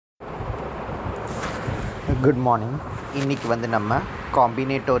Good morning. இன்னைக்கு வந்து நம்ம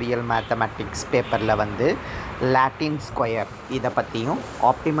Combinatorial Mathematics பேப்பரில் வந்து Latin Square இதை பற்றியும்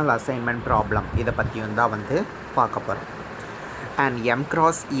Optimal Assignment Problem இதை பற்றியும் தான் வந்து பார்க்க போகிறோம். An M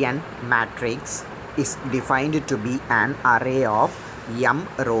cross N matrix is defined to be an array of M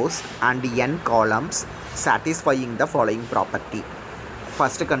rows and N columns satisfying the following property.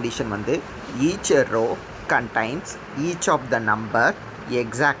 First condition வந்து each row contains each of the number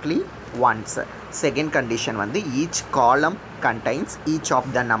exactly once. Second condition வந்து each column contains each of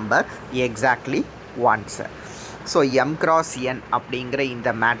the number exactly once. So M cross N அப்படிங்கிற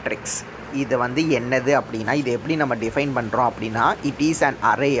இந்த matrix இது வந்து என்னது அப்படின்னா இது எப்படி நம்ம டிஃபைன் பண்ணுறோம் அப்படின்னா it is an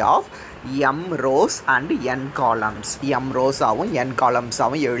array of M rows and N columns. M rows ஆகும் N columns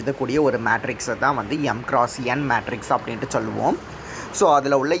ஆகும் எழுதக்கூடிய ஒரு மேட்ரிக்ஸை தான் வந்து M cross N மேட்ரிக்ஸ் அப்படின்ட்டு சொல்லுவோம். ஸோ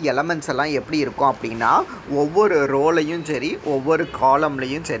அதில் உள்ள எலமெண்ட்ஸ் எல்லாம் எப்படி இருக்கும் அப்படின்னா ஒவ்வொரு ரோலையும் சரி ஒவ்வொரு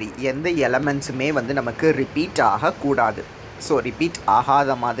காலம்லேயும் சரி எந்த எலமெண்ட்ஸுமே வந்து நமக்கு ரிப்பீட் ஆகக்கூடாது. ஸோ ரிப்பீட்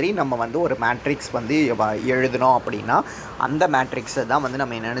ஆகாத மாதிரி நம்ம வந்து ஒரு மேட்ரிக்ஸ் வந்து எழுதணும் அப்படின்னா அந்த மேட்ரிக்ஸை தான் வந்து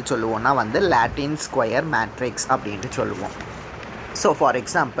நம்ம என்னென்னு சொல்லுவோம்னா வந்து லாட்டின் ஸ்கொயர் மேட்ரிக்ஸ் அப்படின்ட்டு சொல்லுவோம். ஸோ ஃபார்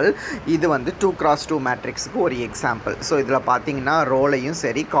எக்ஸாம்பிள் இது வந்து 2x2 மேட்ரிக்ஸுக்கு ஒரு எக்ஸாம்பிள். ஸோ இதில் பார்த்தீங்கன்னா ரோலையும்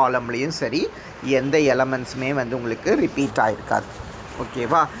சரி காலம்லேயும் சரி எந்த எலமெண்ட்ஸுமே வந்து உங்களுக்கு ரிப்பீட் ஆகிருக்காது.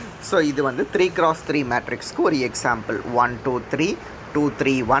 ஓகேவா? ஸோ இது வந்து 3x3 மேட்ரிக்ஸ்க்கு ஒரு எக்ஸாம்பிள். 1 2 3 2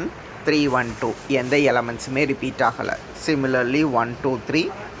 3 1 3 1 2 எந்த எலமெண்ட்ஸுமே ரிப்பீட் ஆகலை. சிமிலர்லி 1 2 3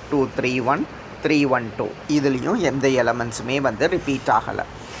 2 3 1 3 1 2 இதுலேயும் எந்த எலமெண்ட்ஸுமே வந்து ரிப்பீட் ஆகலை.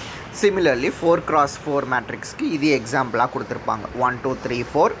 சிமிலர்லி 4x4 மேட்ரிக்ஸ்க்கு இது எக்ஸாம்பிளாக கொடுத்துருப்பாங்க. 1 2 3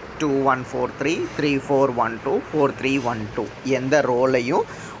 4 2 1 4 3 3 4 1 2 4 3 1 2 எந்த ரோலையும்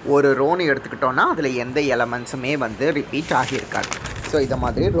ஒரு ரோன்னு எடுத்துக்கிட்டோன்னா அதில் எந்த எலமெண்ட்ஸுமே வந்து ரிப்பீட் ஆகியிருக்காது. ஸோ இதை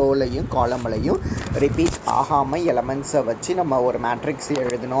மாதிரி ரோலையும் காலம்லையும் ரிப்பீட் ஆகாமல் எலமெண்ட்ஸை வச்சு நம்ம ஒரு மேட்ரிக்ஸ்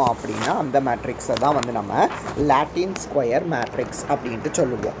எழுதணும் அப்படின்னா அந்த மேட்ரிக்ஸை தான் வந்து நம்ம லாட்டின் ஸ்கொயர் மேட்ரிக்ஸ் அப்படின்ட்டு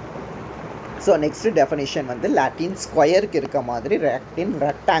சொல்லுவோம். ஸோ நெக்ஸ்ட்டு டெஃபினிஷன் வந்து லாட்டின் ஸ்கொயருக்கு இருக்க மாதிரி Latin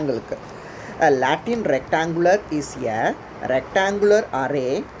ரெக்டாங்கிளுக்கு. Latin rectangular is a rectangular array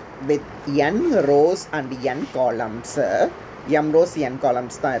with n rows and n columns. M rows n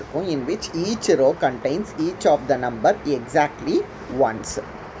columns தான் இருக்கும். In which each row contains each of the number exactly once.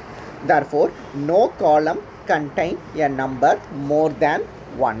 Therefore no column contain a number more than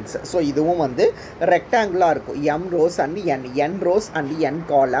once. So இதுவும் வந்து ரெக்டாங்குலாக இருக்கும். M rows and n rows and n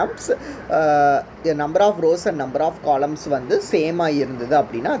columns number of rose and number of columns வந்து சேமாக இருந்தது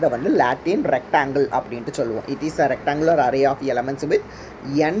அப்படின்னா அதை வந்து Latin rectangle அப்படின்ட்டு சொல்லுவோம். It is a rectangular array of elements with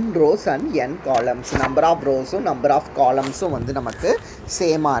n rows and n columns. Number of ரோஸும் number of காலம்ஸும் வந்து நமக்கு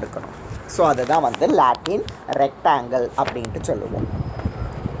சேமாக இருக்கணும். ஸோ அதை தான் வந்து லாட்டின் ரெக்டாங்கிள் அப்படின்ட்டு சொல்லுவோம்.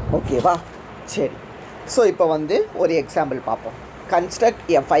 ஓகேவா? சரி. ஸோ இப்போ வந்து ஒரு எக்ஸாம்பிள் பார்ப்போம். Construct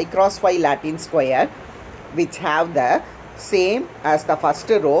a 5x5 Latin square which have the same as the first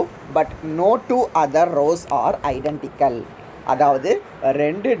row but no two other rows are identical. அதாவது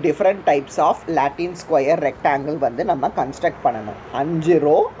ரெண்டு different types of Latin square rectangle வந்து நம்ம கன்ஸ்ட்ரக்ட் பண்ணணும். 5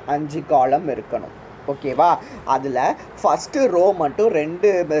 ரோ 5 காலம் இருக்கணும். ஓகேவா? அதில் ஃபஸ்ட்டு ரோ மட்டும் ரெண்டு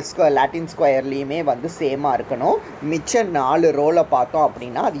லாட்டின் ஸ்கொயர்லேயுமே வந்து சேமாக இருக்கணும். மிச்சம் 4 ரோவில் பார்த்தோம்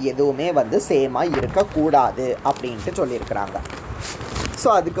அப்படின்னா அது எதுவுமே வந்து சேமாக இருக்கக்கூடாது அப்படின்ட்டு சொல்லியிருக்கிறாங்க. ஸோ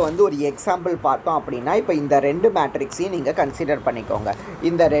அதுக்கு வந்து ஒரு எக்ஸாம்பிள் பார்த்தோம் அப்படின்னா இப்போ இந்த ரெண்டு மேட்ரிக்ஸையும் நீங்கள் கன்சிடர் பண்ணிக்கோங்க.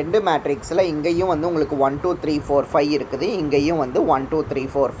 இந்த ரெண்டு மேட்ரிக்ஸில் இங்கேயும் வந்து உங்களுக்கு 1 2 3 4 5 இருக்குது, இங்கேயும் வந்து 1 2 3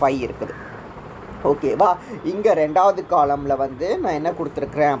 4 5 இருக்குது. ஓகேவா? இங்கே ரெண்டாவது காலமில் வந்து நான் என்ன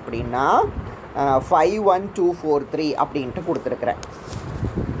கொடுத்துருக்குறேன் அப்படின்னா 5 1 2 4 3 அப்படின்ட்டு கொடுத்துருக்குறேன்.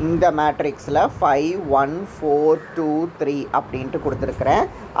 இந்த மேட்ரிக்ஸில் 5 1 4 2 3 அப்படின்ட்டு கொடுத்துருக்குறேன்.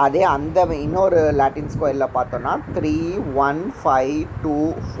 அதே அந்த இன்னொரு லாட்டின் ஸ்கொயரில் பார்த்தோன்னா 3 1 5 2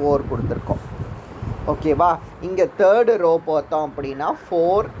 4 கொடுத்துருக்கோம். ஓகேவா? இங்கே தேர்டு ரோ பார்த்தோம் அப்படின்னா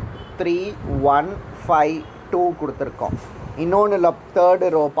 4 3 1 5 2 கொடுத்துருக்கோம். இன்னொன்றில் தேர்டு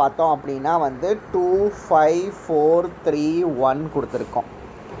ரோ பார்த்தோம் அப்படின்னா வந்து 2 5 4 3 1 கொடுத்துருக்கோம்.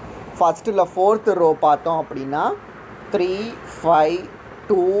 ஃபஸ்ட்டில் ஃபோர்த்து ரோ பார்த்தோம் அப்படின்னா 3 5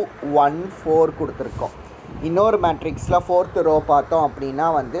 2 1 4 கொடுத்துருக்கோம். இன்னொரு மேட்ரிக்ஸில் ஃபோர்த்து ரோ பார்த்தோம் அப்படின்னா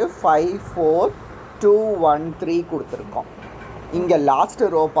வந்து 5 4 2 1 3 கொடுத்துருக்கோம். இங்கே லாஸ்ட்டு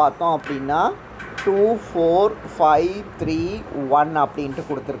ரோ பார்த்தோம் அப்படின்னா 2 4 5 3 1 அப்படின்ட்டு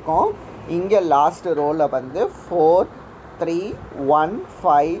கொடுத்துருக்கோம். இங்கே லாஸ்ட்டு ரோவில் வந்து 4 3 1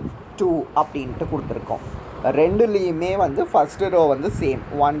 5 2 அப்படின்ட்டு கொடுத்துருக்கோம். ரெண்டுலேயுமே வந்து ஃபஸ்ட்டு ரோ வந்து சேம்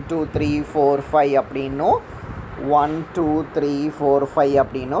 1 2 3 4 5 அப்படின்னும் 1 2 3 4 5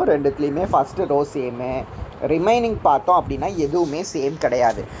 அப்படின்னும் ரெண்டுத்துலேயுமே ஃபஸ்ட்டு ரோ சேமு. ரிமைனிங் பார்த்தோம் அப்படின்னா எதுவுமே சேம்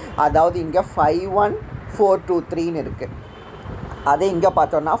கிடையாது. அதாவது இங்கே 5 1 4 2 3ன்னு இருக்குது. அதே இங்கே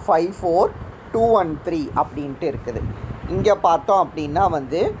பார்த்தோன்னா 5 4 2 and 3 அப்படின்ட்டு இருக்குது. இங்கே பார்த்தோம் அப்படின்னா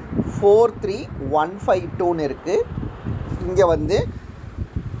வந்து 4 3 1 5 2ன்னு இருக்குது.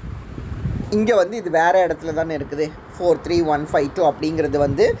 இங்கே வந்து இது வேறு இடத்துல தானே இருக்குது. 4 3 1 5 2 அப்படிங்கிறது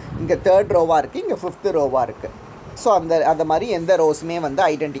வந்து இங்கே 3rd ரோவாக இருக்குது, இங்கே 5th ரோவாக இருக்குது. ஸோ அந்த மாதிரி எந்த ரோஸுமே வந்து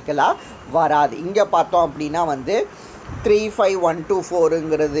ஐடென்டிக்கலாக வராது. இங்கே பார்த்தோம் அப்படின்னா வந்து 3 5 1 2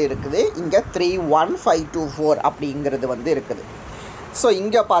 4ங்கிறது இருக்குது, இங்கே 3 1 5 2 4 அப்படிங்கிறது வந்து இருக்குது. ஸோ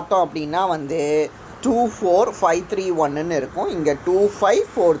இங்கே பார்த்தோம் அப்படின்னா வந்து 2 4 5 3 1ன்னு இருக்கும், இங்கே 2 5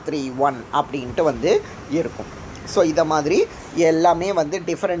 4 3 1 அப்படின்ட்டு வந்து இருக்கும். ஸோ இதை மாதிரி எல்லாமே வந்து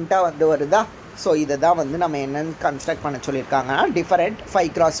டிஃப்ரெண்ட்டாக வந்து வருதா. ஸோ இதை தான் வந்து நம்ம என்னென்னு கன்ஸ்ட்ரக்ட் பண்ண சொல்லியிருக்காங்கன்னா டிஃபரெண்ட்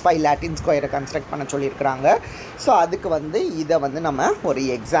 5x5 லாட்டின் ஸ்கொயரை கன்ஸ்ட்ரக்ட் பண்ண சொல்லியிருக்கிறாங்க. ஸோ அதுக்கு வந்து இதை வந்து நம்ம ஒரு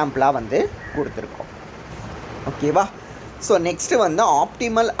எக்ஸாம்பிளாக வந்து கொடுத்துருக்கோம். ஓகேவா. ஸோ நெக்ஸ்ட்டு வந்து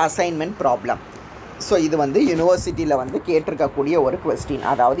ஆப்டிமல் அசைன்மெண்ட் ப்ராப்ளம். ஸோ இது வந்து யூனிவர்சிட்டியில் வந்து கேட்டிருக்கக்கூடிய ஒரு கொஸ்டின்.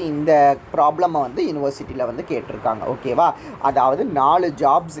 அதாவது இந்த ப்ராப்ளமை வந்து யூனிவர்சிட்டியில் வந்து கேட்டிருக்காங்க. ஓகேவா. அதாவது 4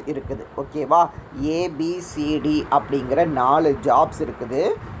 ஜாப்ஸ் இருக்குது. ஓகேவா. ஏபிசிடி அப்படிங்கிற 4 ஜாப்ஸ் இருக்குது.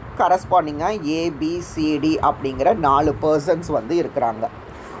 கரஸ்பாண்டிங்காக ஏபிசிடி அப்படிங்கிற 4 பர்சன்ஸ் வந்து இருக்கிறாங்க.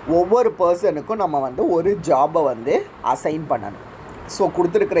 ஒவ்வொரு பர்சனுக்கும் நம்ம வந்து ஒரு ஜாபை வந்து அசைன் பண்ணணும். ஸோ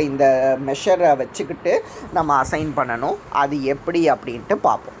கொடுத்துருக்குற இந்த மெஷரை வச்சுக்கிட்டு நம்ம அசைன் பண்ணணும். அது எப்படி அப்படின்ட்டு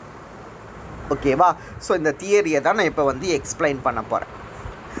பார்ப்போம். ஓகேவா. ஸோ இந்த தியரியை தான் நான் இப்போ வந்து எக்ஸ்பிளைன் பண்ண போகிறேன்.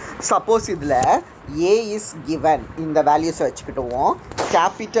 சப்போஸ் இதில் ஏ இஸ் கிவன், இந்த வேல்யூஸை வச்சுக்கிட்டுவோம்.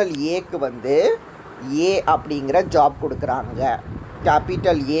 கேபிட்டல் ஏக்கு வந்து ஏ அப்படிங்கிற ஜாப் கொடுக்குறாங்க.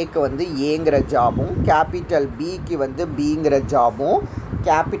 கேபிட்டல் ஏக்கு வந்து ஏங்கிற ஜாபும், கேபிட்டல் பிக்கு வந்து பிங்கிற ஜாபும்,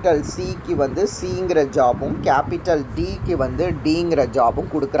 கேபிட்டல் சிக்கு வந்து சிங்கிற ஜாபும், கேபிட்டல் டிக்கு வந்து டிங்கிற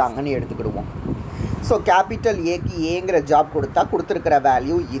ஜாபும் கொடுக்குறாங்கன்னு எடுத்துக்கிடுவோம். ஸோ கேபிட்டல் ஏக்கு ஏங்கிற ஜாப் கொடுத்தா கொடுத்துருக்கிற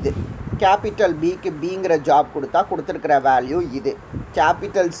வேல்யூ இது. கேபிட்டல் பிக்கு பிங்கிற ஜாப் கொடுத்தா கொடுத்துருக்கிற வேல்யூ இது.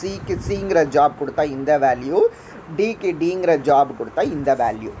 கேபிட்டல் சிக்கு சிங்கிற ஜாப் கொடுத்தா இந்த வேல்யூ, டிக்கு டிங்கிற ஜாப் கொடுத்தா இந்த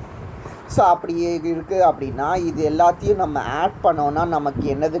வேல்யூ. ஸோ அப்படி இருக்குது அப்படின்னா இது எல்லாத்தையும் நம்ம ஆட் பண்ணோன்னா நமக்கு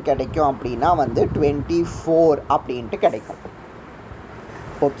என்னது கிடைக்கும் அப்படின்னா வந்து 24 அப்படின்ட்டு கிடைக்கும்.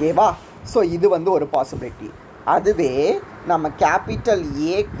 ஓகேவா. ஸோ இது வந்து ஒரு பாசிபிலிட்டி. அதுவே நம்ம கேபிட்டல்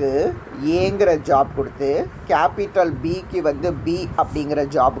ஏக்கு ஏங்கிற ஜாப் கொடுத்து, கேபிட்டல் பிக்கு வந்து பி அப்படிங்கிற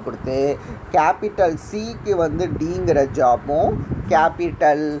ஜாப் கொடுத்து, கேபிட்டல் சிக்கு வந்து டிங்கிற ஜாபும்,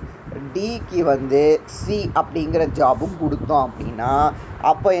 கேபிட்டல் டிக்கு வந்து சி அப்படிங்கிற ஜாபும் கொடுத்தோம் அப்படின்னா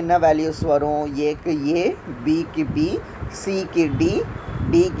அப்போ என்ன வேல்யூஸ் வரும். ஏக்கு ஏ, பிக்கு பி, சிக்கு டி,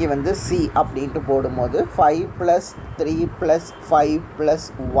 டிக்கு வந்து சி அப்படின்ட்டு போடும்போது 5 + 3 + 5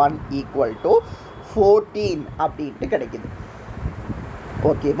 + 1 = 14 அப்படின்ட்டு கிடைக்குது.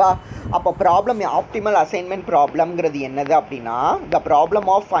 ஓகேவா. அப்போ ப்ராப்ளம் ஆப்டிமல் அசைன்மெண்ட் ப்ராப்ளம்ங்கிறது என்னது அப்படின்னா the problem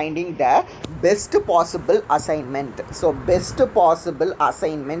of finding the best possible assignment. So best possible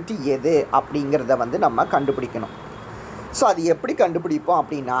assignment எது அப்படிங்கிறத வந்து நம்ம கண்டுபிடிக்கணும். ஸோ அது எப்படி கண்டுபிடிப்போம்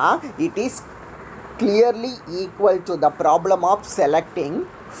அப்படின்னா it is clearly equal to the problem of selecting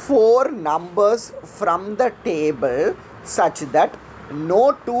 4 numbers from the table such that no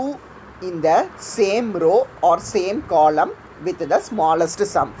 2 in the same row or same column with the smallest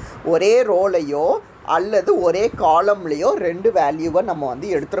sum. ஒரே ரோலையோ அல்லது ஒரே காலம்லேயோ 2 வேல்யூவை நம்ம வந்து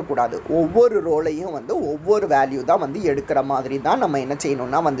எடுத்துடக்கூடாது. ஒவ்வொரு ரோலையும் வந்து ஒவ்வொரு வேல்யூ தான் வந்து எடுக்கிற மாதிரி தான் நம்ம என்ன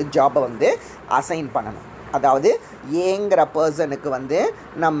செய்யணும்னா வந்து ஜாபை வந்து அசைன் பண்ணணும். அதாவது ஏங்கிற பர்சனுக்கு வந்து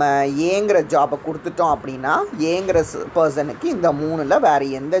நம்ம ஏங்கிற ஜாபை கொடுத்துட்டோம் அப்படின்னா ஏங்கிற பர்சனுக்கு இந்த 3ல் வேறு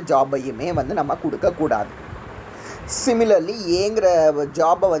எந்த ஜாபையுமே வந்து நம்ம கொடுக்கக்கூடாது. சிமிலர்லி ஏங்கிற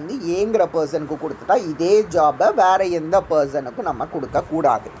ஜாபை வந்து ஏங்கிற பர்சனுக்கு கொடுத்துட்டா இதே ஜாபை வேறு எந்த பர்சனுக்கும் நம்ம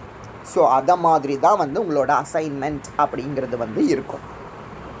கொடுக்கக்கூடாது. ஸோ அதை மாதிரி தான் வந்து உங்களோட அசைன்மெண்ட் அப்படிங்கிறது வந்து இருக்கும்.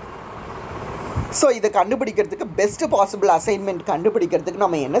 ஸோ இதை கண்டுபிடிக்கிறதுக்கு பெஸ்ட் பாசிபிள் அசைன்மெண்ட் கண்டுபிடிக்கிறதுக்கு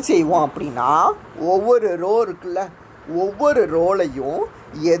நம்ம என்ன செய்வோம் அப்படின்னா ஒவ்வொரு ரோ இருக்குல்ல, ஒவ்வொரு ரோலையும்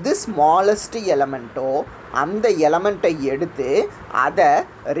எது ஸ்மாலஸ்ட் எலமெண்ட்டோ அந்த எலமெண்ட்டை எடுத்து அதை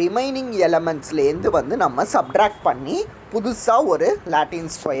ரிமைனிங் எலமெண்ட்ஸ்லேருந்து வந்து நம்ம சப்ட்ராக்ட் பண்ணி புதுசாக ஒரு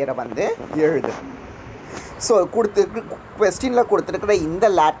லாட்டின் ஸ்கொயரை வந்து எழுது. ஸோ கொஸ்டினில் கொடுத்துருக்குற இந்த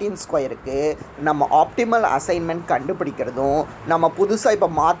லாட்டின் ஸ்கொயருக்கு நம்ம ஆப்டிமல் அசைன்மெண்ட் கண்டுபிடிக்கிறதும் நம்ம புதுசாக இப்போ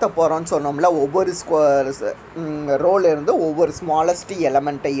மாற்ற போகிறோம்னு சொன்னோம்ல ஒவ்வொரு ரோலேருந்து ஒவ்வொரு ஸ்மாலஸ்ட்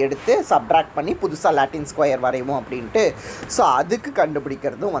எலமெண்ட்டை எடுத்து சப்ட்ராக்ட் பண்ணி புதுசாக லாட்டின் ஸ்கொயர் வரைவோம் அப்படின்ட்டு. ஸோ அதுக்கு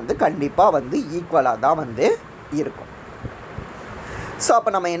கண்டுபிடிக்கிறதும் வந்து கண்டிப்பாக வந்து ஈக்குவலாக தான் வந்து இருக்கும். ஸோ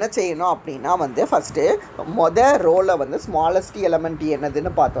அப்போ நம்ம என்ன செய்யணும் அப்படின்னா வந்து ஃபஸ்ட்டு ரோவில் வந்து ஸ்மாலஸ்ட் எலமெண்ட்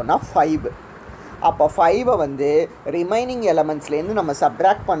என்னதுன்னு பார்த்தோன்னா 5. அப்போ 5 வந்து ரிமைனிங் எலமெண்ட்ஸ்லேருந்து நம்ம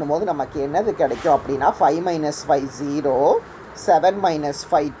சப்ட்ராக்ட் பண்ணும்போது நமக்கு என்னது கிடைக்கும் அப்படின்னா 5 - 5 0, 7 -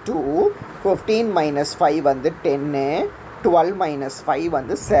 5 2, 15 - 5 வந்து 10, 12 minus 5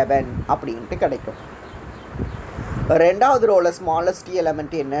 வந்து 7 அப்படின்ட்டு கிடைக்கும். ரெண்டாவது ரோவில் ஸ்மாலஸ்ட்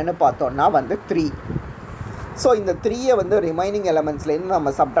எலமெண்ட் என்னன்னு பார்த்தோன்னா வந்து 3. ஸோ இந்த 3யை வந்து ரிமைனிங் எலமெண்ட்ஸ்லேருந்து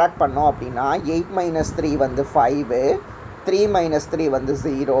நம்ம சப்ட்ராக்ட் பண்ணோம் அப்படின்னா 8 மைனஸ் 3 வந்து 5, 3 மைனஸ் 3 வந்து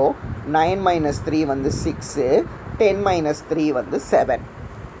 0, 9 மைனஸ் 3 வந்து 6, 10 மைனஸ் 3 வந்து 7.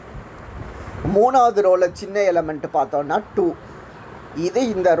 மூணாவது ரோவில் சின்ன எலமெண்ட் பார்த்தோன்னா 2. இது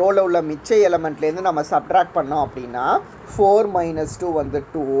இந்த ரோவில் உள்ள மிச்ச எலமெண்ட்லேருந்து நம்ம சப்ட்ராக்ட் பண்ணோம் அப்படின்னா 4 மைனஸ் 2 வந்து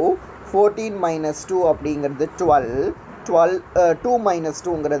 2, 14 மைனஸ் 2 அப்படிங்கிறது 12, 2 மைனஸ்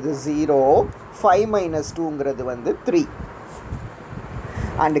 2ங்கிறது 0, 5 மைனஸ் 2ங்கிறது வந்து 3.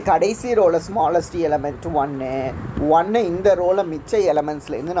 அண்டு கடைசி ரோவில் ஸ்மாலஸ்ட் எலமெண்ட் 1 இந்த ரோவில் மிச்ச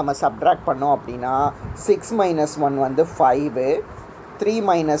எலமெண்ட்ஸ்லேருந்து நம்ம சப்ட்ராக்ட் பண்ணோம் அப்படின்னா 6 மைனஸ் 1 வந்து 5, 3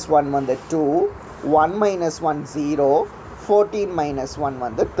 மைனஸ் 1 வந்து 2, 1 மைனஸ் 1 0, 14 மைனஸ் 1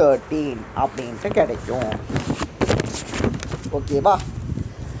 வந்து 13 அப்படின்ட்டு கிடைக்கும். ஓகேவா?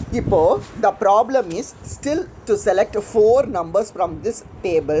 இப்போது the problem is still to select 4 numbers from this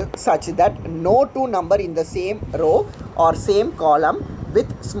table such that no 2 number in the same row or same column with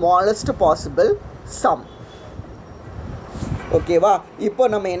smallest possible sum. ஓகேவா? இப்போ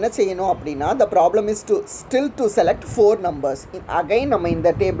நம்ம என்ன செய்யணும் அப்படின்னா the problem is to still to select 4 numbers. Again நம்ம இந்த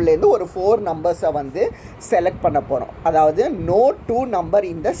டேபிள்லேருந்து ஒரு 4 நம்பர்ஸை வந்து செலக்ட் பண்ண போகிறோம். அதாவது no 2 number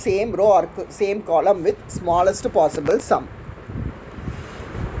in the same row or same column with smallest possible sum.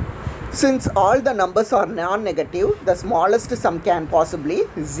 Since all the numbers are non-negative, the smallest sum can possibly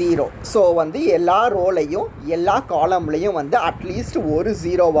 0. So வந்து எல்லா ரோலையும் எல்லா காலம்லையும் வந்து அட்லீஸ்ட் ஒரு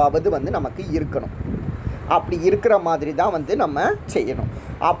ஜீரோவாவது வந்து நமக்கு இருக்கணும். அப்படி இருக்கிற மாதிரி தான் வந்து நம்ம செய்யணும்.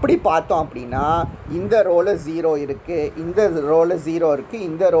 அப்படி பார்த்தோம் அப்படின்னா இந்த ரோவில் 0 இருக்குது, இந்த ரோவில் 0 இருக்குது,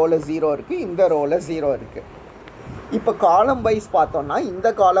 இந்த ரோவில் 0 இருக்குது, இந்த ரோவில் 0 இருக்குது. இப்போ காலம் வைஸ் பார்த்தோன்னா இந்த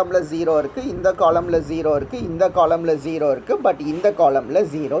காலமில் 0 இருக்குது, இந்த காலமில் 0 இருக்குது, இந்த காலமில் 0 இருக்குது, பட் இந்த காலமில்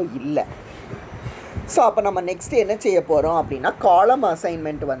 0 இல்லை. ஸோ அப்போ நம்ம நெக்ஸ்ட் என்ன செய்ய போகிறோம் அப்படின்னா காலம்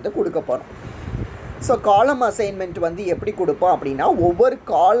அசைன்மெண்ட் வந்து கொடுக்க போகிறோம். ஸோ காலம் அசைன்மெண்ட் வந்து எப்படி கொடுப்போம் அப்படின்னா ஒவ்வொரு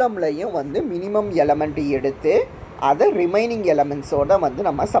காலம்லையும் வந்து மினிமம் எலமெண்ட் எடுத்து அதை ரிமைனிங் எலமெண்ட்ஸோடு வந்து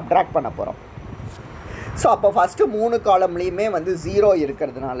நம்ம சப்ட்ராக்ட் பண்ண போகிறோம். ஸோ அப்போ ஃபஸ்ட்டு 3 காலம்லேயுமே வந்து 0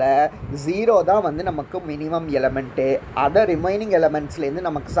 இருக்கிறதுனால 0 தான் வந்து நமக்கு மினிமம் எலமெண்ட்டு. அதை ரிமைனிங் எலமெண்ட்ஸ்லேருந்து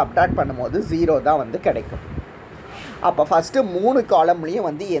நமக்கு சப்ட்ராக்ட் பண்ணும்போது 0 தான் வந்து கிடைக்கும். அப்போ ஃபஸ்ட்டு 3 காலம்லேயும்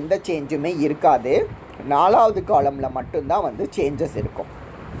வந்து எந்த சேஞ்சுமே இருக்காது. 4வது காலமில் மட்டும்தான் வந்து சேஞ்சஸ் இருக்கும்.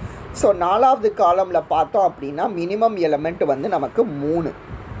 ஸோ 4வது காலமில் பார்த்தோம் அப்படின்னா மினிமம் எலமெண்ட் வந்து நமக்கு 3.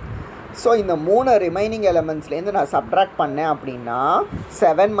 ஸோ இந்த 3 ரிமைனிங் எலமெண்ட்ஸ்லேருந்து நான் சப்ட்ராக்ட் பண்ணேன் அப்படின்னா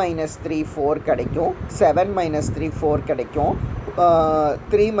 7 மைனஸ் 3 4 கிடைக்கும், 7 மைனஸ் 3 4 கிடைக்கும்,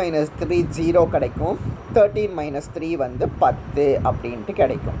 3 மைனஸ் 3 0 கிடைக்கும், 13 மைனஸ் 3 வந்து 10 அப்படின்ட்டு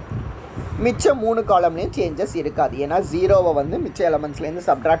கிடைக்கும். மிச்சம் 3 காலம்லேயும் சேஞ்சஸ் இருக்காது. ஏன்னா 0வை வந்து மிச்ச எலமெண்ட்ஸ்லேருந்து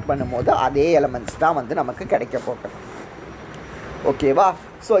சப்ட்ராக்ட் பண்ணும்போது அதே எலமெண்ட்ஸ் தான் வந்து நமக்கு கிடைக்க போகுது. ஓகேவா?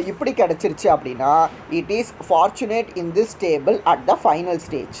 ஸோ இப்படி கிடச்சிருச்சு அப்படின்னா it is fortunate in this table at the final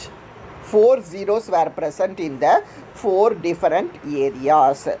stage. 4 zeros were present in the 4 different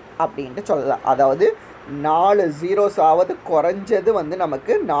areas அப்படின்ட்டு சொல்லலாம். அதாவது 4 zeros ஆவது குறைஞ்சது வந்து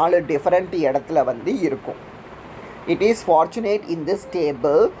நமக்கு 4 டிஃப்ரெண்ட் இடத்துல வந்து இருக்கும். It is fortunate in this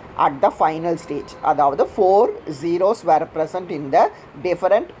table at the final stage. அதாவது 4 zeros were present in the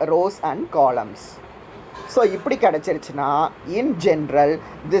different rows and columns. So இப்படி கிடச்சிருச்சுன்னா in general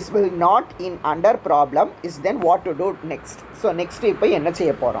this will not in under problem is then what to two next. So next இப்போ என்ன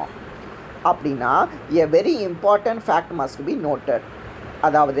செய்ய போகிறோம் அப்படின்னா a very important fact must be noted.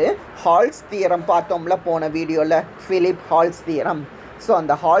 அதாவது halls theorem பார்த்தோம்ல போன வீடியோவில், ஃபிலிப் ஹால்ஸ் தியரம். ஸோ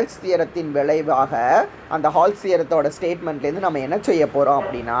அந்த ஹால்ஸ் தியரத்தின் விளைவாக அந்த ஹால்ஸ் தியரத்தோட ஸ்டேட்மெண்ட்லேருந்து நம்ம என்ன செய்ய போகிறோம்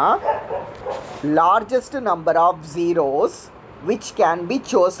அப்படின்னா largest number of zeros which can be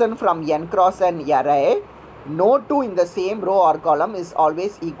chosen from n cross n array, no 2 in the same row or column is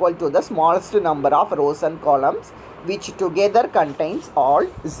always equal to the smallest number of rows and columns which together contains all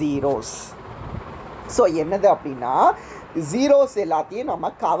zeros. So என்னது அப்படின்னா zeros எல்லாத்தையும்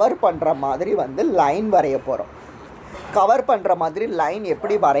நம்ம cover பண்ணுற மாதிரி வந்து line வரைய போகிறோம். Cover பண்ணுற மாதிரி லைன்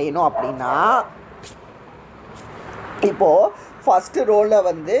எப்படி வரையணும் அப்படின்னா இப்போது ஃபஸ்ட்டு ரோவில்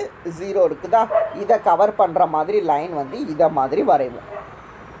வந்து 0 இருக்குதா, இதை கவர் பண்ணுற மாதிரி லைன் வந்து இதை மாதிரி வரைவோம்.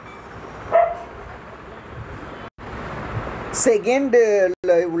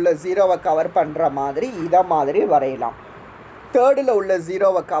 செகண்டில் உள்ள 0வை கவர் பண்ணுற மாதிரி இதை மாதிரி வரையலாம். தேர்டில் உள்ள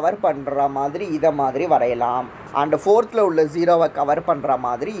 0வை கவர் பண்ணுற மாதிரி இதை மாதிரி வரையலாம். அண்ட் ஃபோர்த்தில் உள்ள 0வை கவர் பண்ணுற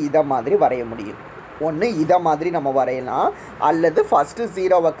மாதிரி இதை மாதிரி வரைய முடியும். ஒன்று இதை மாதிரி நம்ம வரையலாம், அல்லது ஃபஸ்ட்டு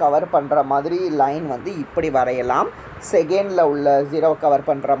 0வை கவர் பண்ணுற மாதிரி லைன் வந்து இப்படி வரையலாம், செகண்டில் உள்ள 0வை கவர்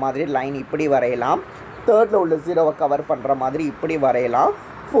பண்ணுற மாதிரி லைன் இப்படி வரையலாம், தேர்டில் உள்ள ஜீரோவை கவர் பண்ணுற மாதிரி இப்படி வரையலாம்.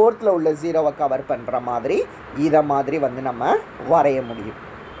 ஃபோர்த்தில் உள்ள ஜீரோவை கவர் பண்ணுற மாதிரி இதை மாதிரி வந்து நம்ம வரைய முடியும்.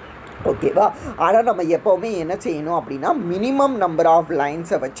 ஓகேவா? ஆனால் நம்ம எப்போவுமே என்ன செய்யணும் அப்படின்னா மினிமம் நம்பர் ஆஃப்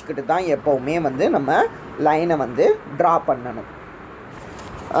லைன்ஸை வச்சுக்கிட்டு தான் எப்போவுமே வந்து நம்ம லைனை வந்து ட்ரா பண்ணணும்.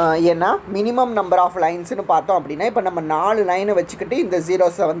 ஏன்னா மினிமம் நம்பர் ஆஃப் லைன்ஸ்னு பார்த்தோம் அப்படின்னா இப்போ நம்ம 4 லைனை வச்சுக்கிட்டு இந்த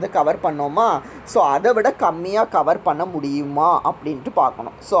ஜீரோஸை வந்து கவர் பண்ணோமா, ஸோ அதை விட கம்மியாக கவர் பண்ண முடியுமா அப்படின்ட்டு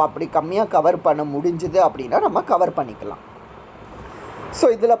பார்க்கணும். ஸோ அப்படி கம்மியாக கவர் பண்ண முடிஞ்சுது அப்படின்னா நம்ம கவர் பண்ணிக்கலாம். ஸோ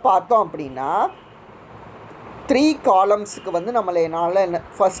இதில் பார்த்தோம் அப்படின்னா 3 காலம்ஸுக்கு வந்து நம்மளால்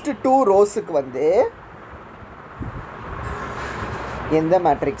ஃபஸ்ட்டு 2 ரோஸுக்கு வந்து எந்த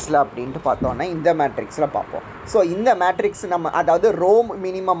மேட்ரிக்ஸில் அப்படின்ட்டு பார்த்தோன்னா இந்த மேட்ரிக்ஸில் பார்ப்போம். ஸோ இந்த மேட்ரிக்ஸ் நம்ம அதாவது ரோ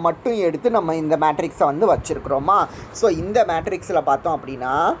மினிமம் மட்டும் எடுத்து நம்ம இந்த மேட்ரிக்ஸை வந்து வச்சுருக்குறோமா. ஸோ இந்த மேட்ரிக்ஸில் பார்த்தோம்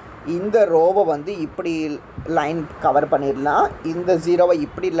அப்படின்னா இந்த ரோவை வந்து இப்படி லைன் கவர் பண்ணிடலாம், இந்த ஜீரோவை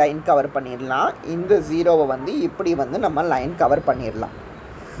இப்படி லைன் கவர் பண்ணிடலாம், இந்த ஜீரோவை வந்து இப்படி வந்து நம்ம லைன் கவர் பண்ணிடலாம்.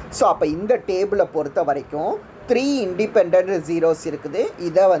 ஸோ அப்போ இந்த டேபிளை பொறுத்த வரைக்கும் 3 இண்டிபெண்ட் ஜீரோஸ் இருக்குது.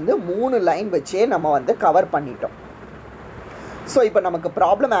 இதை வந்து 3 லைன் வச்சே நம்ம வந்து கவர் பண்ணிட்டோம். ஸோ இப்போ நமக்கு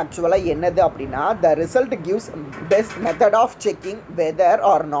ப்ராப்ளம் ஆக்சுவலாக என்னது அப்படின்னா the result gives best method of checking weather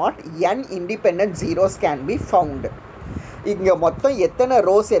R not n independent zeros can be found. இங்கே மொத்தம் எத்தனை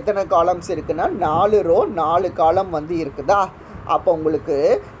ரோஸ் எத்தனை காலம்ஸ் இருக்குன்னா 4 ரோ 4 காலம் வந்து இருக்குதா. அப்போ உங்களுக்கு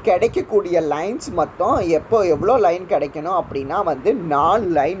கிடைக்கக்கூடிய லைன்ஸ் மொத்தம் எவ்வளோ லைன் கிடைக்கணும் அப்படின்னா வந்து 4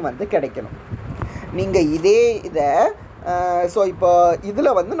 லைன் வந்து கிடைக்கணும். நீங்கள் இதை ஸோ இப்போ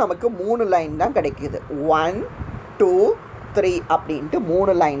இதில் வந்து நமக்கு 3 லைன் தான் கிடைக்குது. 1 2 3 அப்படின்ட்டு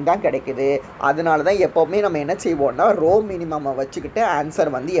 3 லைன் தான் கிடைக்குது. அதனால தான் எப்போவுமே நம்ம என்ன செய்வோம்னா ரோ மினிமமை வச்சுக்கிட்டு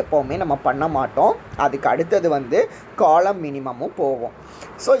ஆன்சர் வந்து எப்போவுமே நம்ம பண்ண மாட்டோம். அதுக்கு அடுத்தது வந்து காலம் மினிமமும் போவோம்.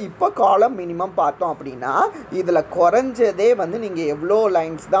 ஸோ இப்போ காலம் மினிமம் பார்த்தோம் அப்படின்னா இதில் குறைஞ்சதே வந்து நீங்கள் எவ்வளோ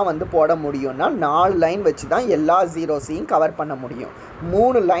லைன்ஸ் தான் வந்து போட முடியும்னா 4 லைன் வச்சு தான் எல்லா ஜீரோஸையும் கவர் பண்ண முடியும்.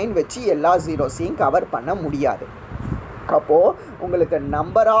 3 லைன் வச்சு எல்லா ஜீரோஸையும் கவர் பண்ண முடியாது. அப்போது உங்களுக்கு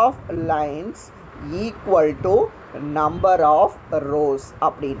number of lines equal to number of rose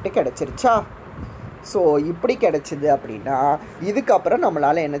அப்படின்ட்டு கிடச்சிருச்சா. ஸோ இப்படி கிடச்சிது அப்படின்னா இதுக்கப்புறம்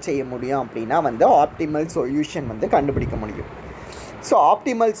நம்மளால் என்ன செய்ய முடியும் அப்படின்னா வந்து ஆப்டிமல் சொல்யூஷன் வந்து கண்டுபிடிக்க முடியும். ஸோ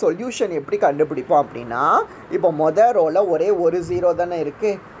ஆப்டிமல் சொல்யூஷன் எப்படி கண்டுபிடிப்போம் அப்படின்னா இப்போ மொதல் ரோவில் ஒரே ஒரு ஜீரோ தானே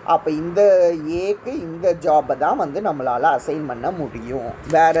இருக்குது. அப்போ இந்த ஏக்கு இந்த ஜாபை தான் வந்து நம்மளால் அசைன் பண்ண முடியும்,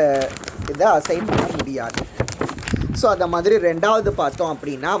 வேறு இதை அசைன் பண்ண முடியாது. ஸோ அதை மாதிரி ரெண்டாவது பார்த்தோம்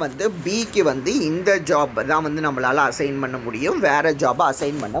அப்படின்னா வந்து பிக்கு வந்து இந்த ஜாப் தான் வந்து நம்மளால் அசைன் பண்ண முடியும், வேறு ஜாபை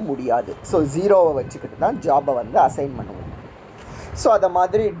அசைன் பண்ண முடியாது. ஸோ ஜீரோவை வச்சுக்கிட்டு தான் ஜாபை வந்து அசைன் பண்ணுவோம். ஸோ அதை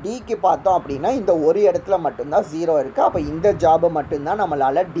மாதிரி டிக்கு பார்த்தோம் அப்படின்னா இந்த ஒரு இடத்துல மட்டும்தான் ஜீரோ இருக்குது. அப்போ இந்த ஜாபை மட்டும்தான்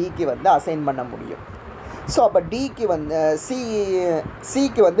நம்மளால் டிக்கு வந்து அசைன் பண்ண முடியும். ஸோ அப்போ டிக்கு வந்து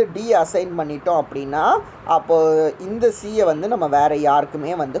சிக்கு வந்து டி அசைன் பண்ணிட்டோம் அப்படின்னா அப்போது இந்த சியை வந்து நம்ம வேறு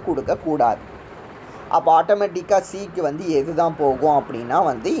யாருக்குமே வந்து கொடுக்கக்கூடாது. அப்போ ஆட்டோமேட்டிக்காக சிக்கு வந்து எது தான் போகும் அப்படின்னா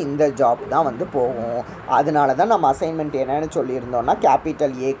வந்து இந்த ஜாப் தான் வந்து போகும். அதனால தான் நம்ம அசைன்மெண்ட் என்னென்னு சொல்லியிருந்தோம்னா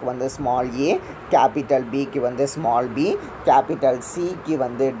கேபிட்டல் ஏக்கு வந்து ஸ்மால் ஏ, கேபிட்டல் பிக்கு வந்து ஸ்மால் பி, கேபிட்டல் சிக்கு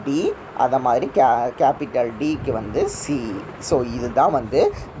வந்து டி, அதை மாதிரி கேபிட்டல் டிக்கு வந்து சி. ஸோ இதுதான் வந்து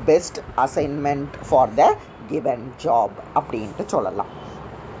best assignment for the given job அப்படின்ட்டு சொல்லலாம்.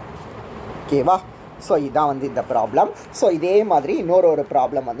 ஓகேவா? ஸோ இதான் வந்து இந்த ப்ராப்ளம். ஸோ இதே மாதிரி இன்னொரு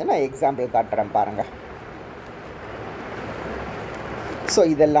ப்ராப்ளம் வந்து நான் எக்ஸாம்பிள் காட்டுறேன் பாருங்கள். ஸோ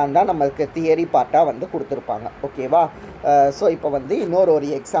இதெல்லாம் தான் நமக்கு தியரி பார்ட்டாக வந்து கொடுத்துருப்பாங்க. ஓகேவா? ஸோ இப்போ வந்து இன்னொரு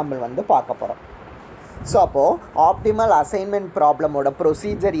எக்ஸாம்பிள் வந்து பார்க்க போகிறோம். ஸோ அப்போது ஆப்டிமல் அசைன்மெண்ட் ப்ராப்ளமோட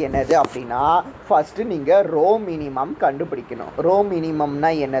ப்ரொசீஜர் என்னது அப்படின்னா ஃபஸ்ட்டு நீங்கள் ரோ மினிமம் கண்டுபிடிக்கணும். ரோ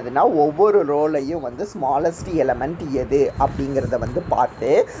மினிமம்னா என்னதுன்னா ஒவ்வொரு ரோலையும் வந்து ஸ்மாலஸ்ட் எலமெண்ட் எது அப்படிங்கிறத வந்து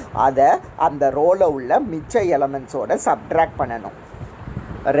பார்த்து அதை அந்த ரோவில் உள்ள மிச்ச எலமெண்ட்ஸோட சப்ட்ராக்ட் பண்ணணும்.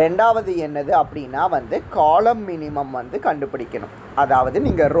 ரெண்டாவது என்னது அப்படின்னா வந்து காலம் மினிமம் வந்து கண்டுபிடிக்கணும். அதாவது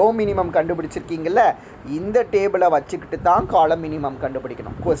நீங்கள் ரோ மினிமம் கண்டுபிடிச்சிருக்கீங்கள, இந்த டேபிளை வச்சுக்கிட்டு தான் காலம் மினிமம்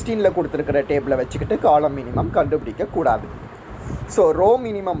கண்டுபிடிக்கணும். கொஸ்டினில் கொடுத்துருக்கிற டேபிளை வச்சுக்கிட்டு காலம் மினிமம் கண்டுபிடிக்கக்கூடாது. ஸோ ரோ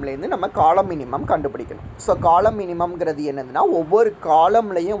மினிமம்லேருந்து நம்ம காலம் மினிமம் கண்டுபிடிக்கணும். ஸோ காலம் மினிமம்ங்கிறது என்னதுன்னா ஒவ்வொரு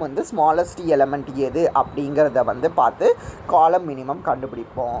காலம்லேயும் வந்து ஸ்மாலஸ்ட் எலமெண்ட் எது அப்படிங்கிறத வந்து பார்த்து காலம் மினிமம்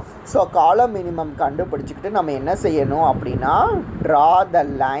கண்டுபிடிப்போம். ஸோ காலம் மினிமம் கண்டுபிடிச்சிக்கிட்டு நம்ம என்ன செய்யணும் அப்படின்னா draw the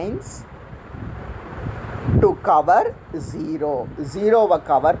lines to cover ஜீரோவை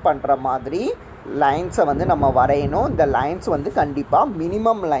கவர் பண்ணுற மாதிரி லைன்ஸை வந்து நம்ம வரையணும். இந்த லைன்ஸ் வந்து கண்டிப்பாக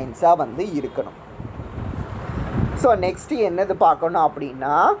மினிமம் லைன்ஸாக வந்து இருக்கணும். ஸோ நெக்ஸ்ட்டு என்னது பார்க்கணும்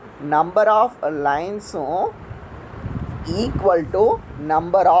அப்படின்னா number of லைன்ஸும் equal to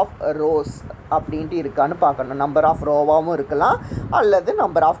number of rose அப்படின்ட்டு இருக்கான்னு பார்க்கணும். நம்பர் ஆஃப் ரோவாகவும் இருக்கலாம் அல்லது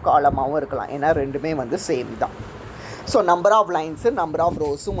நம்பர் ஆஃப் காலமாகவும் இருக்கலாம். ஏன்னா ரெண்டுமே வந்து சேம் தான். So number of lines number of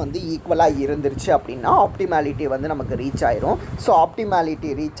ரோஸும் வந்து ஈக்குவலாக இருந்துருச்சு அப்படின்னா ஆப்டிமாலிட்டி வந்து நமக்கு ரீச் ஆயிரும். ஸோ ஆப்டிமாலிட்டி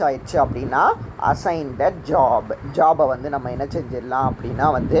ரீச் ஆயிடுச்சு அப்படின்னா அசைன் த ஜாபை வந்து நம்ம என்ன செஞ்சிடலாம் அப்படின்னா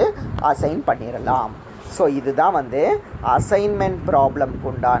வந்து அசைன் பண்ணிடலாம். ஸோ இதுதான் வந்து அசைன்மெண்ட் ப்ராப்ளம்க்கு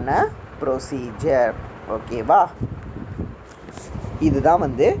உண்டான ப்ரொசீஜர். ஓகேவா? இதுதான்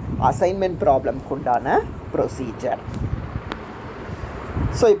வந்து அசைன்மெண்ட் ப்ராப்ளம்க்கு உண்டான ப்ரொசீஜர்.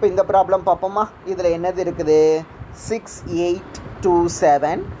 ஸோ இப்போ இந்த ப்ராப்ளம் பார்ப்போமா? இதில் என்னது இருக்குது? 6 8 2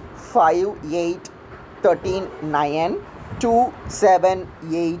 7 5 8 13 9 2 7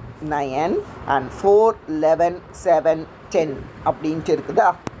 8 9 and 4 11 7 10 அப்படின்ட்டு இருக்குதா?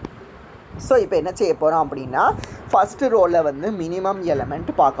 ஸோ இப்போ என்ன செய்ய போகிறோம் அப்படின்னா ஃபஸ்ட்டு ரோவில் வந்து மினிமம்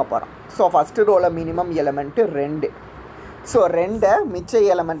எலமெண்ட் பார்க்க போகிறோம். So first ரோவில் minimum element 2. So 2 மிச்ச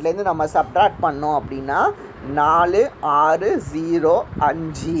எலமெண்ட்லேருந்து நம்ம சப்ட்ராக்ட் பண்ணோம் அப்படின்னா 4 6 0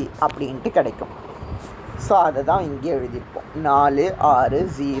 5 அப்படின்ட்டு கிடைக்கும். ஸோ அதை தான் இங்கே எழுதியிருப்போம், 4 6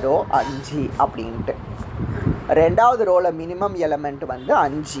 0 5 அப்படின்ட்டு. ரெண்டாவது ரோவில் மினிமம் எலமெண்ட் வந்து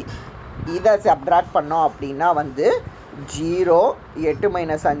 5. இதை சப்ட்ராக்ட் பண்ணோம் அப்படின்னா வந்து 0 8 -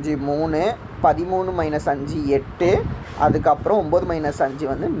 5 3 13 - 5 8 அதுக்கப்புறம் 9 - 5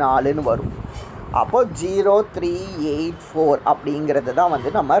 வந்து 4ன்னு வரும். அப்போது 0 3 8 4 அப்படிங்கிறது தான்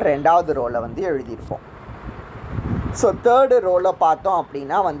வந்து நம்ம ரெண்டாவது ரோவில் வந்து எழுதியிருப்போம். ஸோ தேர்டு ரோவில் பார்த்தோம்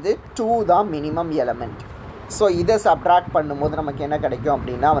அப்படின்னா வந்து 2 தான் மினிமம் எலமெண்ட். ஸோ இதை சப்ட்ராக்ட் பண்ணும்போது நமக்கு என்ன கிடைக்கும்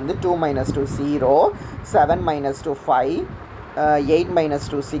அப்படின்னா வந்து 2 - 2 0 7 - 2 5 8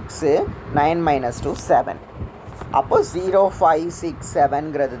 - 2 6 9 - 2 7. அப்போது 0 5 6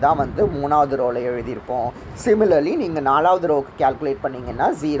 7ங்கிறது தான் வந்து மூணாவது ரோவில் எழுதியிருப்போம். சிமிலர்லி நீங்கள் நாலாவது ரோவுக்கு கேல்குலேட் பண்ணிங்கன்னா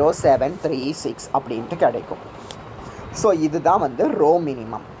 0 7 3 6 அப்படின்ட்டு கிடைக்கும். ஸோ இதுதான் வந்து ரோ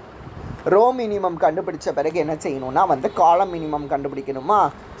மினிமம். ரோ மினிமம் கண்டுபிடிச்ச பிறகு என்ன செய்யணும்னா வந்து காலம் மினிமம் கண்டுபிடிக்கணுமா?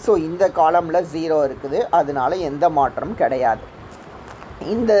 ஸோ இந்த காலமில் 0 இருக்குது, அதனால எந்த மாற்றமும் கிடையாது.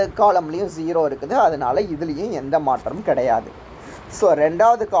 இந்த காலம்லேயும் 0 இருக்குது, அதனால் இதுலேயும் எந்த மாற்றமும் கிடையாது. ஸோ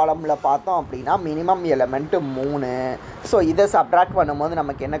ரெண்டாவது காலமில் பார்த்தோம் அப்படின்னா மினிமம் எலமெண்ட்டு 3. ஸோ இதை சப்ட்ராக்ட் பண்ணும்போது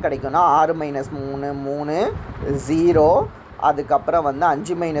நமக்கு என்ன கிடைக்கும்னா 6 - 3 3 0 அதுக்கப்புறம் வந்து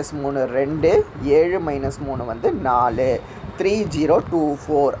 5 - 3 2 7 - 3 வந்து 4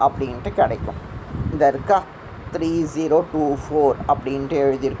 3024 அப்படின்ட்டு கிடைக்கும். இந்த இருக்கா 3024 அப்படின்ட்டு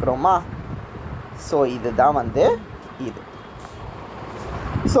எழுதியிருக்கிறோமா? ஸோ இதுதான் வந்து இது.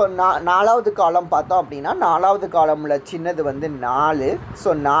 ஸோ நாலாவது காலம் பார்த்தோம் அப்படின்னா நாலாவது காலமில் சின்னது வந்து 4. ஸோ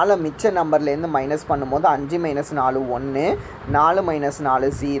 4 மிச்ச நம்பர்லேருந்து மைனஸ் பண்ணும்போது 5 - 4 1 4 -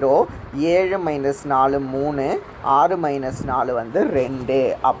 4 0 7 - 4 3 6 - 4 வந்து 2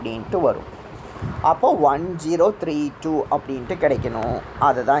 அப்படின்ட்டு வரும். அப்போது 1032 அப்படின்ட்டு கிடைக்கணும்.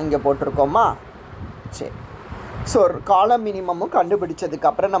 அதை தான் இங்கே போட்டிருக்கோமா? சரி. ஸோ காலம் மினிமமும்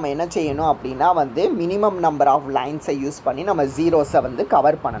கண்டுபிடிச்சதுக்கப்புறம் நம்ம என்ன செய்யணும் அப்படின்னா வந்து மினிமம் நம்பர் ஆஃப் லைன்ஸை யூஸ் பண்ணி நம்ம ஜீரோஸை வந்து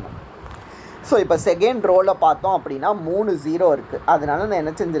கவர் பண்ணணும். ஸோ இப்போ செகண்ட் ரோவில் பார்த்தோம் அப்படின்னா 3 0 இருக்குது. அதனால நான்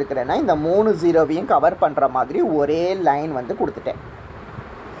என்ன செஞ்சுருக்கிறேன்னா இந்த 3 0வையும் கவர் பண்ணுற மாதிரி ஒரே லைன் வந்து கொடுத்துட்டேன்.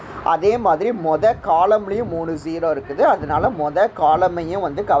 அதே மாதிரி காலம்லேயும் 3 0 இருக்குது, அதனால காலமையும்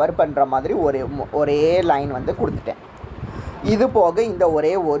வந்து கவர் பண்ணுற மாதிரி ஒரே லைன் வந்து கொடுத்துட்டேன். இது போக இந்த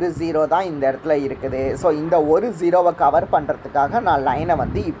ஒரே ஒரு 0 தான் இந்த இடத்துல இருக்குது. ஸோ இந்த ஒரு 0வை கவர் பண்ணுறதுக்காக நான் லைனை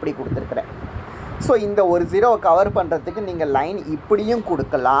வந்து இப்படி கொடுத்துருக்குறேன். ஸோ இந்த ஒரு 0வை கவர் பண்ணுறதுக்கு நீங்கள் லைன் இப்படியும்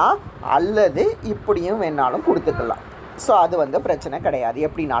கொடுக்கலாம் அல்லது இப்படியும் வேணாலும் கொடுத்துக்கலாம். ஸோ அது வந்து பிரச்சனை கிடையாது,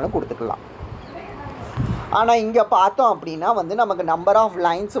 எப்படினாலும் கொடுத்துக்கலாம். ஆனால் இங்கே பார்த்தோம் அப்படின்னா வந்து நமக்கு நம்பர் ஆஃப்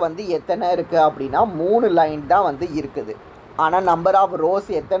லைன்ஸ் வந்து எத்தனை இருக்குது அப்படின்னா 3 லைன் தான் வந்து இருக்குது. ஆனால் நம்பர் ஆஃப் ரோஸ்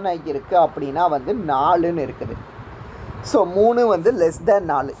எத்தனை இருக்குது அப்படின்னா வந்து 4ன்னு இருக்குது. ஸோ 3 வந்து லெஸ் தேன்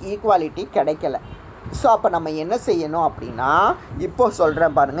 4, ஈக்குவாலிட்டி கிடைக்கல. ஸோ அப்போ நம்ம என்ன செய்யணும் அப்படின்னா இப்போ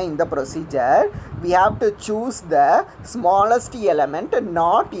சொல்கிறேன் பாருங்கள் இந்த procedure. we have to choose the smallest element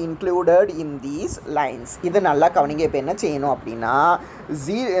not included in these lines. இது நல்லா கவனிங்க. இப்போ என்ன செய்யணும் அப்படின்னா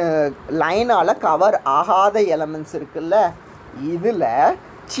லைனால் கவர் ஆகாத எலமெண்ட்ஸ் இருக்குல்ல, இதில்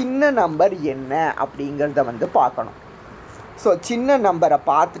சின்ன நம்பர் என்ன அப்படிங்கிறத வந்து பார்க்கணும். ஸோ சின்ன நம்பரை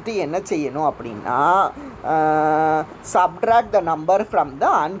பார்த்துட்டு என்ன செய்யணும் அப்படின்னா subtract the number from the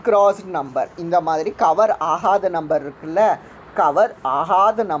அன்க்ராஸ்ட் number. இந்த மாதிரி கவர் ஆகாத நம்பர் இருக்குல்ல, கவர்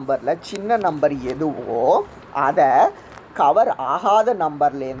ஆகாத நம்பரில் சின்ன நம்பர் எதுவோ அதை கவர் ஆகாத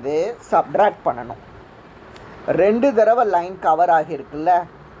நம்பர்லேருந்து சப்ட்ராக்ட் பண்ணணும். 2 தடவை லைன் கவர் ஆகியிருக்குல்ல,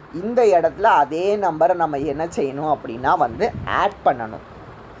 இந்த இடத்துல அதே நம்பரை நம்ம என்ன செய்யணும் அப்படின்னா வந்து ஆட் பண்ணணும்.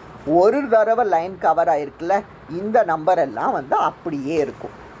 ஒரு தடவை லைன் கவர் ஆகிருக்குல்ல, இந்த நம்பர் எல்லாம் வந்து அப்படியே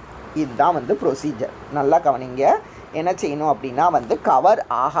இருக்கும். இதுதான் வந்து ப்ரொசீஜர். நல்லா கவனிங்க. என்ன செய்யணும் அப்படின்னா வந்து கவர்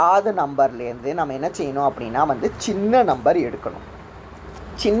ஆகாத நம்பர்லேருந்து நம்ம என்ன செய்யணும் அப்படின்னா வந்து சின்ன நம்பர் எடுக்கணும்.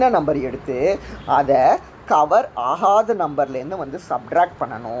 சின்ன நம்பர் எடுத்து அதை கவர் ஆகாத நம்பர்லேருந்து வந்து சப்ட்ராக்ட்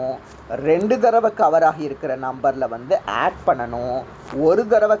பண்ணணும். 2 தடவை கவர் ஆகி இருக்கிற நம்பரில் வந்து ஆட் பண்ணணும். 1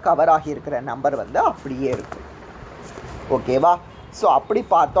 தடவை கவர் ஆகி இருக்கிற நம்பர் வந்து அப்படியே இருக்கும். ஓகேவா? ஸோ அப்படி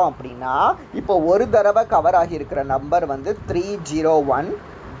பார்த்தோம் அப்படின்னா இப்போ 1 தடவை கவர் ஆகி இருக்கிற நம்பர் வந்து 301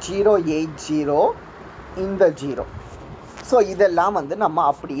 080 இந்த 0. ஸோ இதெல்லாம் வந்து நம்ம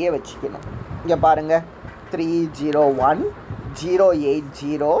அப்படியே வச்சுக்கணும். இங்கே பாருங்கள் 301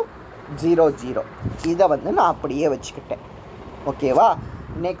 080 00 இதை வந்து நான் அப்படியே வச்சுக்கிட்டேன். ஓகேவா?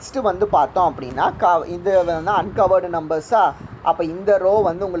 நெக்ஸ்ட்டு வந்து பார்த்தோம் அப்படின்னா இது வந்து அன்கவர்டு நம்பர்ஸா. அப்போ இந்த ரோ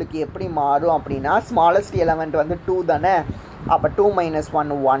வந்து உங்களுக்கு எப்படி மாறும் அப்படின்னா ஸ்மாலஸ்ட் எலமெண்ட் வந்து 2 தானே. அப்போ 2 -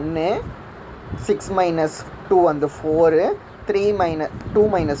 1 1, 6 - 2 வந்து 4, 2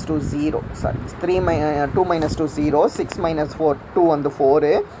 - 2 0, சாரி 2 - 2 0, 6 - 4 2 வந்து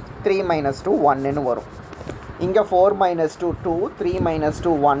 4, 3 - 2 1ன்னு வரும். இங்கே 4 - 2 2, 3 -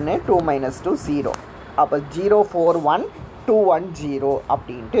 2 1, 2 - 2 0. அப்போ 041 210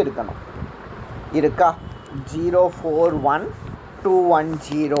 அப்படின்ட்டு இருக்கணும். இருக்கா? 041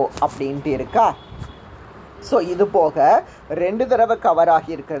 210 அப்படின்ட்டு இருக்கா? ஸோ இது போக 2 தடவை கவர்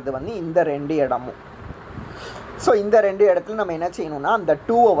ஆகி இருக்கிறது வந்து இந்த 2 இடமும். ஸோ இந்த 2 இடத்துல நம்ம என்ன செய்யணும்னா அந்த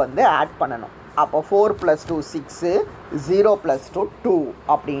 2வை வந்து ஆட் பண்ணணும். அப்போ 4 + 2 6, 0 + 2 2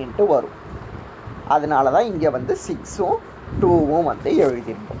 அப்படின்ட்டு வரும். அதனால தான் இங்கே வந்து 6ம் 2வும் வந்து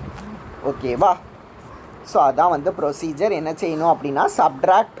எழுதியிருப்போம். ஓகேவா? ஸோ அதான் வந்து ப்ரொசீஜர். என்ன செய்யணும் அப்படின்னா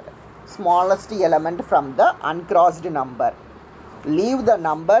subtract smallest element from the அன்கிராஸ்டு number. Leave the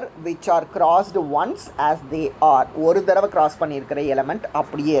number which are crossed once as they are. 1 தடவை கிராஸ் பண்ணியிருக்கிற எலமெண்ட்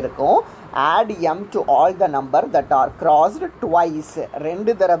அப்படியே இருக்கும். Add M to all the number that R crossed twice.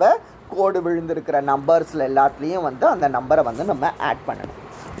 2 தடவை கோடு விழுந்திருக்கிற நம்பர்ஸில் எல்லாத்துலேயும் வந்து அந்த நம்பரை வந்து நம்ம ஆட் பண்ணணும்.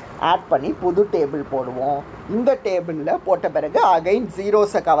 ஆட் பண்ணி புது டேபிள் போடுவோம். இந்த டேபிளில் போட்ட பிறகு அகைன்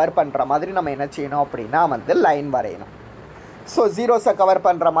ஜீரோஸை கவர் பண்ணுற மாதிரி நம்ம என்ன செய்யணும் அப்படின்னா வந்து லைன் வரையணும். ஸோ ஜீரோஸை கவர்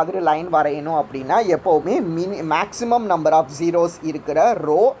பண்ணுற மாதிரி லைன் வரையணும் அப்படின்னா எப்போவுமே மேக்ஸிமம் நம்பர் ஆஃப் ஜீரோஸ் இருக்கிற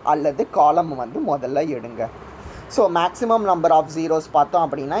ரோ அல்லது காலம் வந்து முதல்ல எடுங்க. So maximum number of zeros பார்த்தோம்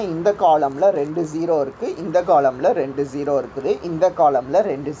அப்படின்னா இந்த காலமில் 2 0 இருக்குது, இந்த காலமில் 2 0 இருக்குது, இந்த காலமில்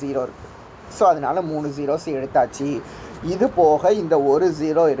 2 0 இருக்குது. ஸோ அதனால் 3 zeros எடுத்தாச்சு. இது போக இந்த 1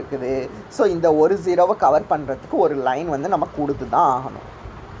 0 இருக்குது. ஸோ இந்த 1 0வை கவர் பண்ணுறதுக்கு ஒரு லைன் வந்து நம்ம கொடுத்து தான் ஆகணும்.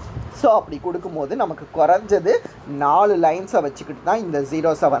 ஸோ அப்படி கொடுக்கும்போது நமக்கு குறைஞ்சது 4 லைன்ஸை வச்சுக்கிட்டு தான் இந்த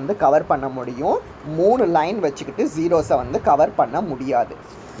ஜீரோஸை வந்து கவர் பண்ண முடியும். 3 லைன் வச்சுக்கிட்டு ஜீரோஸை வந்து கவர் பண்ண முடியாது.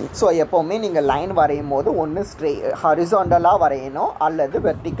 ஸோ எப்போவுமே நீங்கள் லைன் வரையும் போது ஒன்று ஹரிசாண்டலாக வரையணும் அல்லது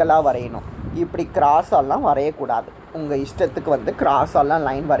வெர்டிக்கலாக வரையணும். இப்படி கிராஸெல்லாம் வரையக்கூடாது. உங்கள் இஷ்டத்துக்கு வந்து கிராஸெல்லாம்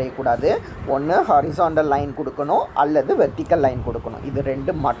லைன் வரையக்கூடாது. ஒன்று ஹரிசாண்டல் லைன் கொடுக்கணும் அல்லது வெர்டிக்கல் லைன் கொடுக்கணும். இது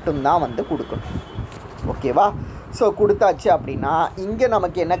 2 மட்டும்தான் வந்து கொடுக்கணும். ஓகேவா? ஸோ கொடுத்தாச்சு அப்படின்னா இங்கே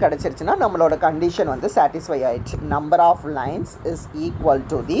நமக்கு என்ன கிடச்சிருச்சுன்னா நம்மளோட கண்டிஷன் வந்து சாட்டிஸ்ஃபை ஆயிடுச்சு. Number of lines is equal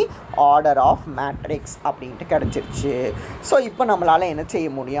to the order of matrix அப்படின்ட்டு கிடச்சிருச்சு. ஸோ இப்போ நம்மளால் என்ன செய்ய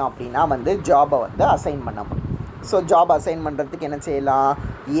முடியும் அப்படின்னா வந்து ஜாபை வந்து அசைன் பண்ண முடியும். ஸோ ஜாப் அசைன் பண்ணுறதுக்கு என்ன செய்யலாம்?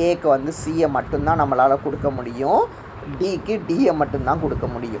 ஏக்கு வந்து சியை மட்டும்தான் நம்மளால் கொடுக்க முடியும், டிக்கு டியை மட்டும்தான் கொடுக்க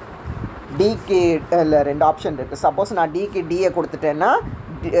முடியும். டிக்கு இல்லை 2 ஆப்ஷன் இருக்குது. சப்போஸ் நான் டிக்கு டியை கொடுத்துட்டேன்னா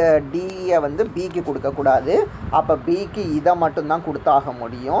டியை வந்து பிக்கு கொடுக்கக்கூடாது. அப்போ பிக்கு இதை மட்டும்தான் கொடுத்தாக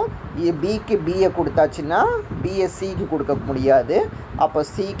முடியும். பிக்கு பியை கொடுத்தாச்சுன்னா பியை சிக்கு கொடுக்க முடியாது. அப்போ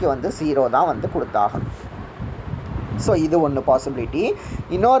சிக்கு வந்து 0 தான் வந்து கொடுத்தாகணும். ஸோ இது ஒன்று பாசிபிலிட்டி.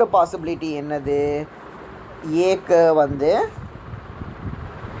 இன்னொரு பாசிபிலிட்டி என்னது? ஏக்கு வந்து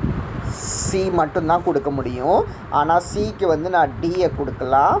சி மட்டும்தான் கொடுக்க முடியும். ஆனால் சிக்கு வந்து நான் டியை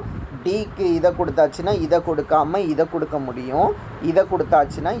கொடுக்கலாம். டிக்கு இதை கொடுத்தாச்சுன்னா இதை கொடுக்காம இதை கொடுக்க முடியும். இதை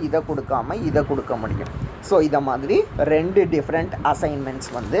கொடுத்தாச்சுன்னா இதை கொடுக்காம இதை கொடுக்க முடியும். ஸோ இதை மாதிரி 2 டிஃப்ரெண்ட் அசைன்மெண்ட்ஸ்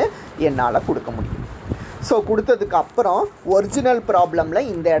வந்து என்னால் கொடுக்க முடியும். ஸோ கொடுத்ததுக்கு அப்புறம் ஒரிஜினல் ப்ராப்ளமில்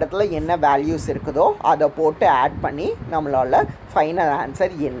இந்த இடத்துல என்ன வேல்யூஸ் இருக்குதோ அதை போட்டு ஆட் பண்ணி நம்மளால் ஃபைனல்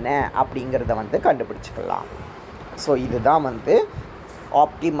ஆன்சர் என்ன அப்படிங்கிறத வந்து கண்டுபிடிச்சிக்கலாம். ஸோ இதுதான் வந்து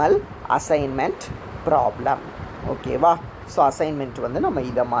ஆப்டிமல் அசைன்மெண்ட் ப்ராப்ளம். ஓகேவா? ஸோ அசைன்மெண்ட் வந்து நம்ம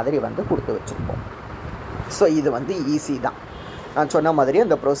இதை மாதிரி வந்து கொடுத்து வச்சுருப்போம். ஸோ இது வந்து ஈஸி தான். நான் சொன்ன மாதிரி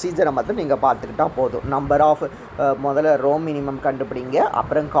அந்த ப்ரொசீஜரை மட்டும் நீங்கள் பார்த்துக்கிட்டா போதும். நம்பர் ஆஃப் முதல்ல ரோ மினிமம் கண்டுபிடிங்க,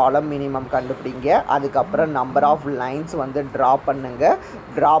 அப்புறம் காலம் மினிமம் கண்டுபிடிங்க, அதுக்கப்புறம் நம்பர் ஆஃப் லைன்ஸ் வந்து ட்ரா பண்ணுங்கள்.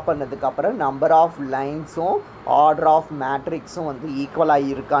 ட்ரா பண்ணதுக்கப்புறம் நம்பர் ஆஃப் லைன்ஸும் ஆர்டர் ஆஃப் மேட்ரிக்ஸும் வந்து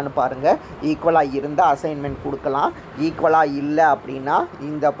ஈக்குவலாக இருக்கான்னு பாருங்கள். ஈக்குவலாக இருந்தால் அசைன்மெண்ட் கொடுக்கலாம். ஈக்குவலாக இல்லை அப்படின்னா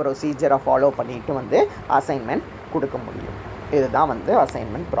இந்த ப்ரொசீஜரை ஃபாலோ பண்ணிவிட்டு வந்து அசைன்மெண்ட் கொடுக்க முடியும். இதுதான் வந்து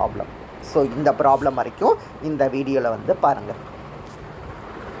அசைன்மெண்ட் ப்ராப்ளம். ஸோ இந்த ப்ராப்ளம் வரைக்கும் இந்த வீடியோவில் வந்து பாருங்கள்.